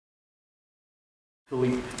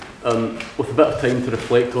Philippe, with a bit of time to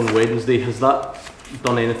reflect on Wednesday, has that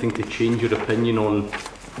done anything to change your opinion on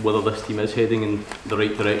whether this team is heading in the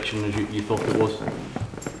right direction as you thought it was?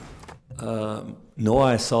 No,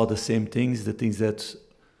 I saw the same things, the things that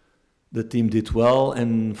the team did well,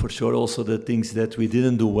 and for sure also the things that we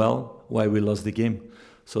didn't do well, why we lost the game.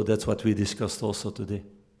 So that's what we discussed also today.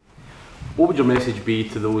 What would your message be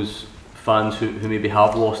to those fans who maybe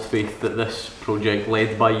have lost faith that this project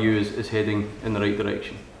led by you is heading in the right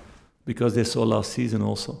direction? Because they saw last season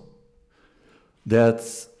also that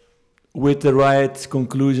with the right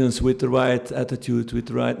conclusions, with the right attitude, with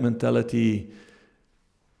the right mentality,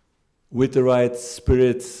 with the right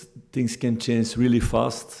spirit, things can change really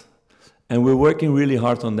fast. And we're working really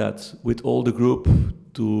hard on that with all the group,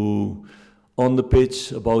 to on the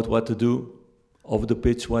pitch about what to do, off the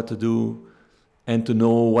pitch what to do, and to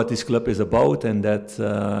know what this club is about, and that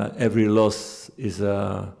every loss is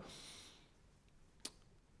a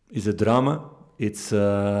drama. It's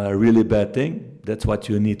a really bad thing. That's what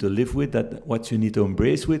you need to live with, that's what you need to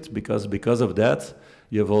embrace with, because of that,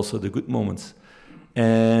 you have also the good moments.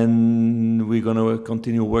 And we're going to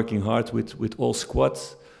continue working hard with all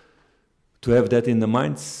squads to have that in the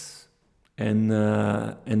minds, and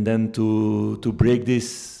then to break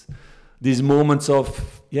these moments of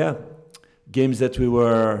games that we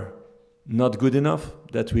were not good enough,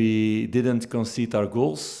 that we didn't concede our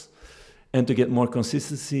goals, and to get more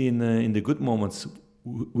consistency in the good moments,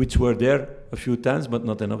 which were there a few times, but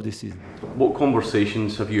not enough this season. What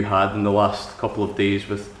conversations have you had in the last couple of days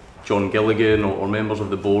with John Gilligan or members of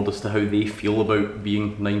the board as to how they feel about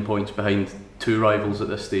being 9 points behind two rivals at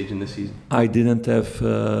this stage in the season? I didn't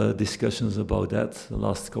have discussions about that. The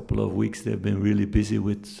last couple of weeks they've been really busy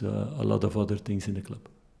with a lot of other things in the club.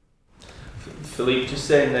 Philippe, just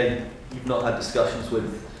saying that you've not had discussions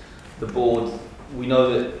with the board. We know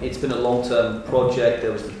that it's been a long-term project.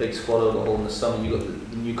 There was the big squad overhaul in the summer. You got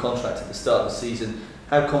the new contract at the start of the season.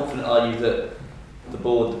 How confident are you that the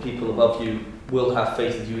board, the people above you, will have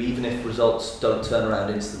faith in you, even if results don't turn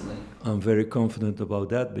around instantly? I'm very confident about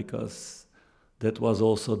that, because that was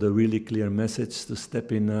also the really clear message, to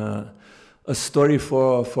step in a story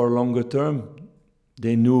for longer term.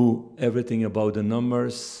 They knew everything about the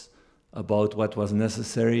numbers, about what was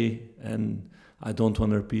necessary, and I don't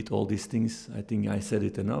want to repeat all these things. I think I said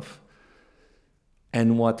it enough.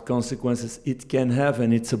 And what consequences it can have,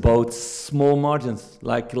 and it's about small margins,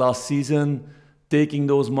 like last season, taking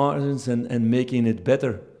those margins and making it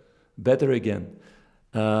better again.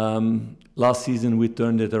 Last season we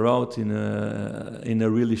turned it around in a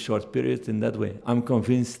really short period in that way. I'm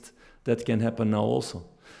convinced that can happen now also.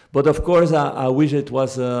 But of course I wish it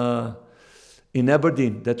was in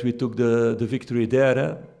Aberdeen that we took the victory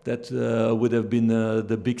there. That would have been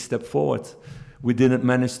the big step forward. We didn't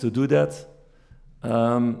manage to do that.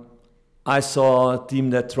 I saw a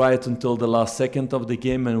team that tried until the last second of the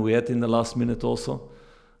game, and we had in the last minute also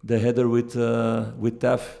the header with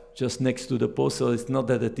Taff just next to the post. So it's not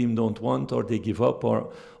that the team don't want or they give up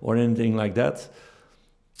or anything like that.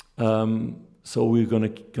 So we're going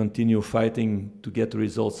to continue fighting to get the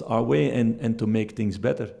results our way and to make things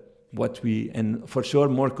better. And for sure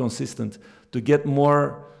more consistent, to get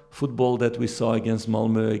more football that we saw against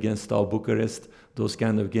Malmö, against Steaua Bucharest, those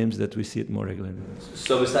kind of games, that we see it more regularly.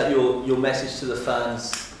 So is that your message to the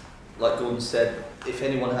fans? Like Gordon said, if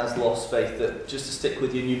anyone has lost faith, that just to stick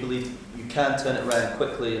with you, and you believe you can turn it around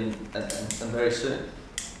quickly and very soon?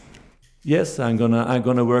 Yes, I'm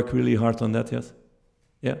gonna work really hard on that. Yes,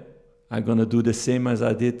 yeah, I'm gonna do the same as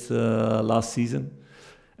I did last season,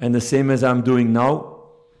 and the same as I'm doing now.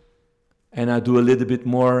 And I do a little bit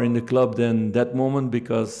more in the club than that moment,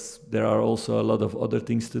 because there are also a lot of other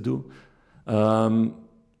things to do.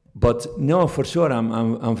 But no, for sure,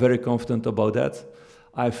 I'm very confident about that.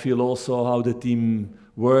 I feel also how the team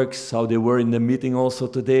works, how they were in the meeting also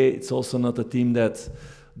today. It's also not a team that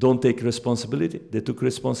don't take responsibility. They took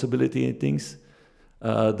responsibility in things.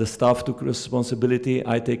 The staff took responsibility,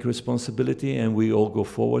 I take responsibility, and we all go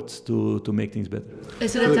forward to make things better.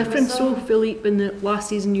 Is there a difference though, Philippe, in that last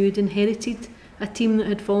season you had inherited a team that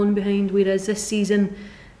had fallen behind, whereas this season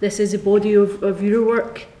this is a body of your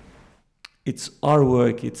work? It's our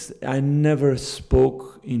work. I never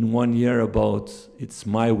spoke in 1 year about it's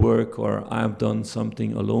my work or I've done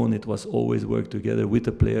something alone. It was always work together with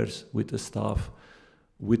the players, with the staff,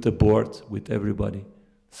 with the board, with everybody.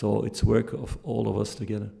 So it's work of all of us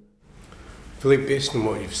together. Philippe, based on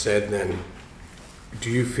what you've said then, do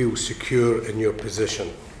you feel secure in your position?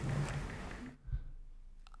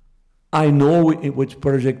 I know which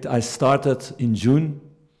project I started in June.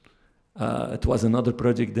 It was another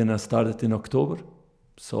project then I started in October.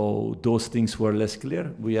 So those things were less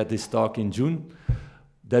clear. We had this talk in June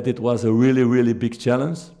that it was a really, really big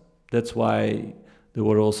challenge. That's why there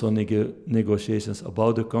were also negotiations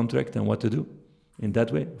about the contract and what to do in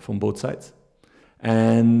that way from both sides.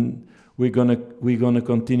 And we're gonna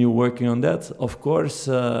continue working on that. Of course,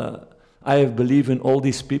 I believe in all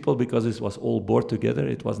these people because it was all board together.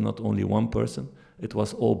 It was not only one person. It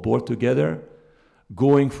was all board together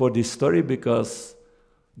going for this story because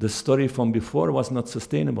the story from before was not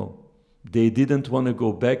sustainable. They didn't want to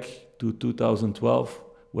go back to 2012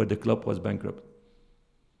 where the club was bankrupt.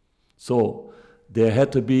 So there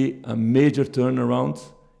had to be a major turnaround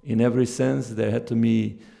in every sense. There had to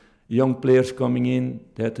be young players coming in.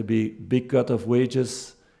 There had to be big cut of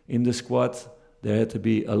wages in the squad. There had to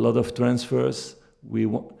be a lot of transfers. We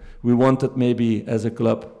wanted maybe as a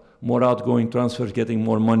club more outgoing transfers, getting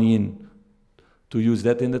more money in to use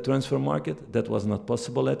that in the transfer market. That was not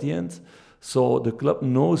possible at the end. So the club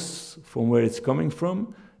knows from where it's coming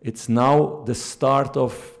from. It's now the start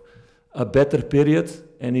of a better period,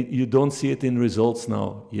 and you don't see it in results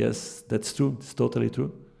now. Yes, that's true. It's totally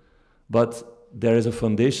true. But there is a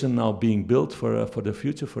foundation now being built for the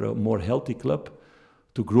future, for a more healthy club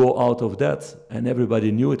to grow out of that. And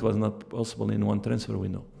everybody knew it was not possible in one transfer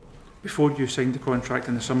window. Before you signed the contract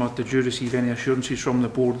in the summer, did you receive any assurances from the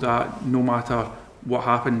board that no matter what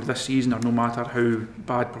happened this season, or no matter how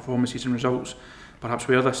bad performances and results perhaps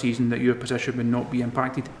were this season, that your position would not be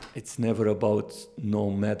impacted? It's never about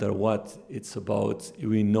no matter what. It's about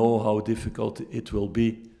we know how difficult it will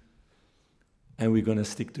be, and we're going to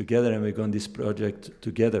stick together, and we're going this project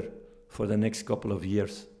together for the next couple of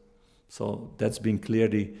years. So that's been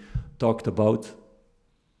clearly talked about.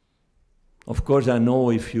 Of course, I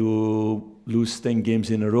know if you lose 10 games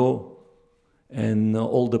in a row and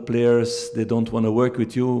all the players, they don't want to work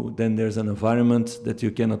with you, then there's an environment that you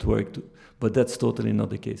cannot work to. But that's totally not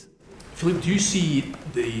the case. Philippe, do you see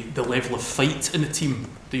the level of fight in the team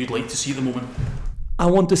that you'd like to see at the moment? I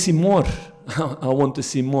want to see more. I want to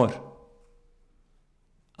see more.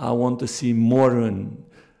 I want to see more, and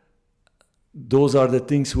those are the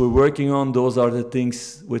things we're working on. Those are the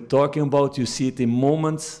things we're talking about. You see it in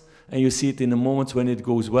moments, and you see it in the moments when it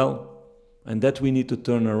goes well. And that we need to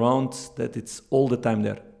turn around, that it's all the time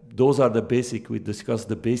there. Those are the basics. We discussed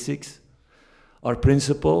the basics, our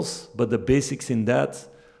principles, but the basics in that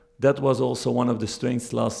was also one of the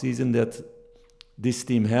strengths last season that this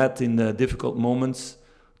team had in the difficult moments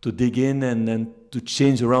to dig in and then to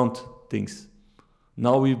change around things.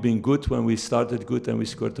 Now we've been good when we started good and we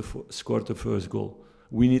scored the first goal.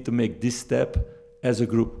 We need to make this step as a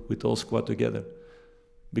group with all squad together.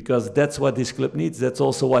 Because that's what this club needs. That's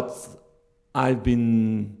also what I've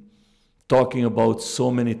been talking about so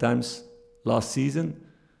many times last season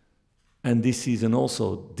and this season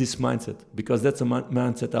also, this mindset. Because that's a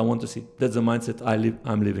mindset I want to see. That's the mindset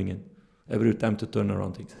I'm living in every time to turn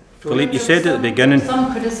around things. Philippe, you said at the beginning...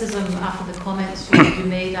 Some criticism after the comments you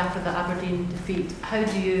made after the Aberdeen defeat. How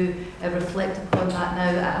do you reflect upon that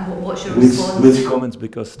now, and what's your response? Which comments?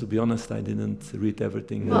 Because to be honest, I didn't read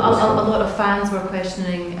everything. Well, a lot of fans were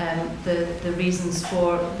questioning the reasons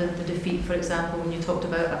for the defeat. For example, when you talked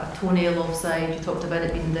about a toenail offside, you talked about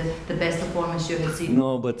it being the best performance you had seen.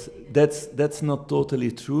 No, but that's not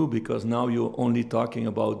totally true, because now you're only talking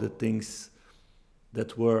about the things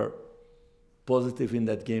that were positive in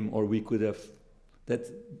that game, or we could have that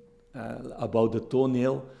about the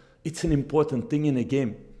toenail. It's an important thing in a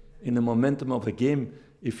game, in the momentum of a game,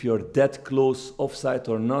 if you're that close offside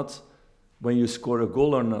or not, when you score a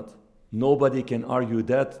goal or not. Nobody can argue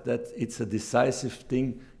that it's a decisive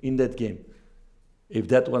thing in that game. If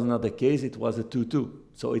that was not the case, it was a 2-2,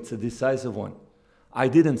 so it's a decisive one. I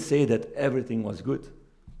didn't say that everything was good,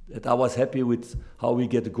 that I was happy with how we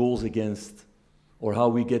get goals against or how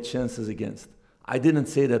we get chances against. I didn't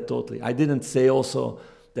say that totally. I didn't say also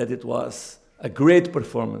that it was a great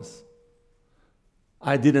performance.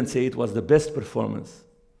 I didn't say it was the best performance.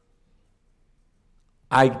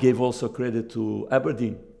 I gave also credit to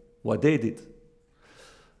Aberdeen, what they did.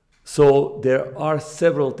 So there are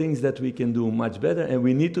several things that we can do much better, and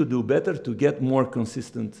we need to do better to get more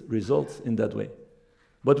consistent results in that way.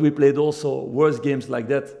 But we played also worse games like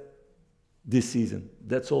that this season.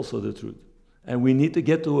 That's also the truth. And we need to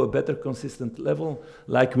get to a better consistent level,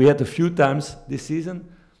 like we had a few times this season.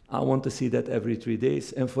 I want to see that every 3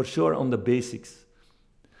 days, and for sure on the basics.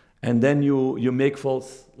 And then you make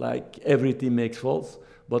faults, like every team makes faults,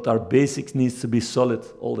 but our basics needs to be solid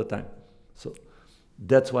all the time. So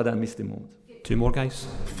that's what I missed the moment. Two more guys.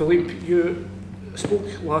 Philippe, you spoke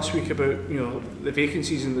last week about the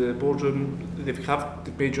vacancies in the boardroom. They've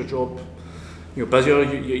made your job busier.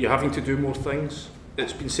 You're having to do more things.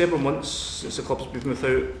 It's been several months since the club's been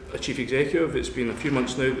without a chief executive. It's been a few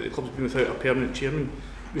months now that the club's been without a permanent chairman.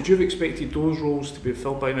 Would you have expected those roles to be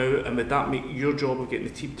filled by now, and would that make your job of getting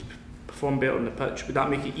the team to perform better on the pitch? Would that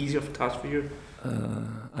make it easier task for you?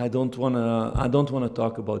 I don't wanna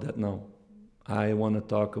talk about that now. I want to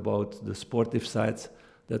talk about the sportive sides.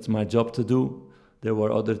 That's my job to do. There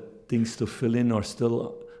were other things to fill in, or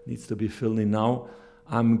still needs to be filled in now.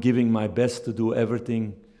 I'm giving my best to do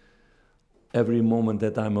everything, every moment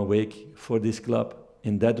that I'm awake for this club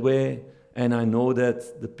in that way. And I know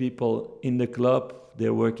that the people in the club,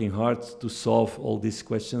 they're working hard to solve all these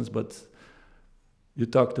questions, but you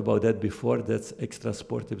talked about that before. That's extra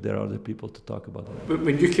sportive. There are other people to talk about that.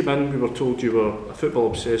 When you came in, we were told you were a football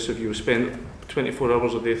obsessive. You spent 24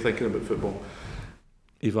 hours a day thinking about football.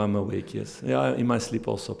 If I'm awake, yes. Yeah, in my sleep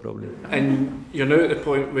also probably. And you're now at the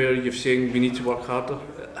point where you're saying we need to work harder.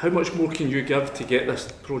 How much more can you give to get this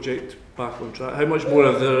project back on track? How much more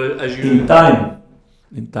are there as you... In time.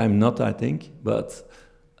 In time not, I think, but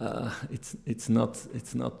it's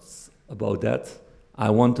not about that. I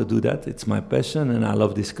want to do that. It's my passion and I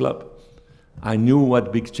love this club. I knew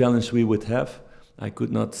what big challenge we would have. I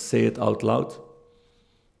could not say it out loud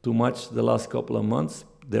too much the last couple of months.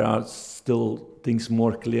 There are still things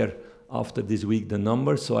more clear after this week, the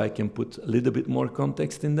numbers, so I can put a little bit more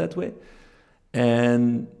context in that way.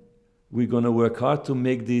 And we're going to work hard to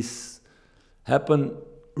make this happen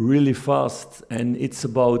really fast. And it's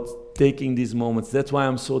about taking these moments. That's why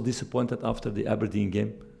I'm so disappointed after the Aberdeen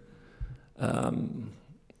game,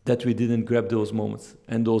 that we didn't grab those moments.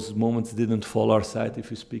 And those moments didn't fall our side. If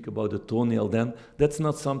you speak about the toenail, then that's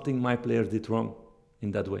not something my players did wrong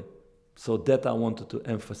in that way. So that I wanted to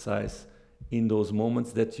emphasize in those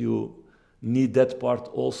moments, that you need that part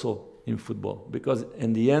also in football. Because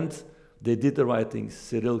in the end, they did the right things.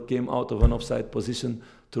 Cyril came out of an offside position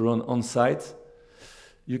to run onside.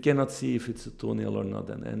 You cannot see if it's a toenail or not.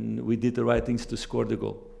 And we did the right things to score the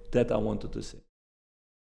goal. That I wanted to say.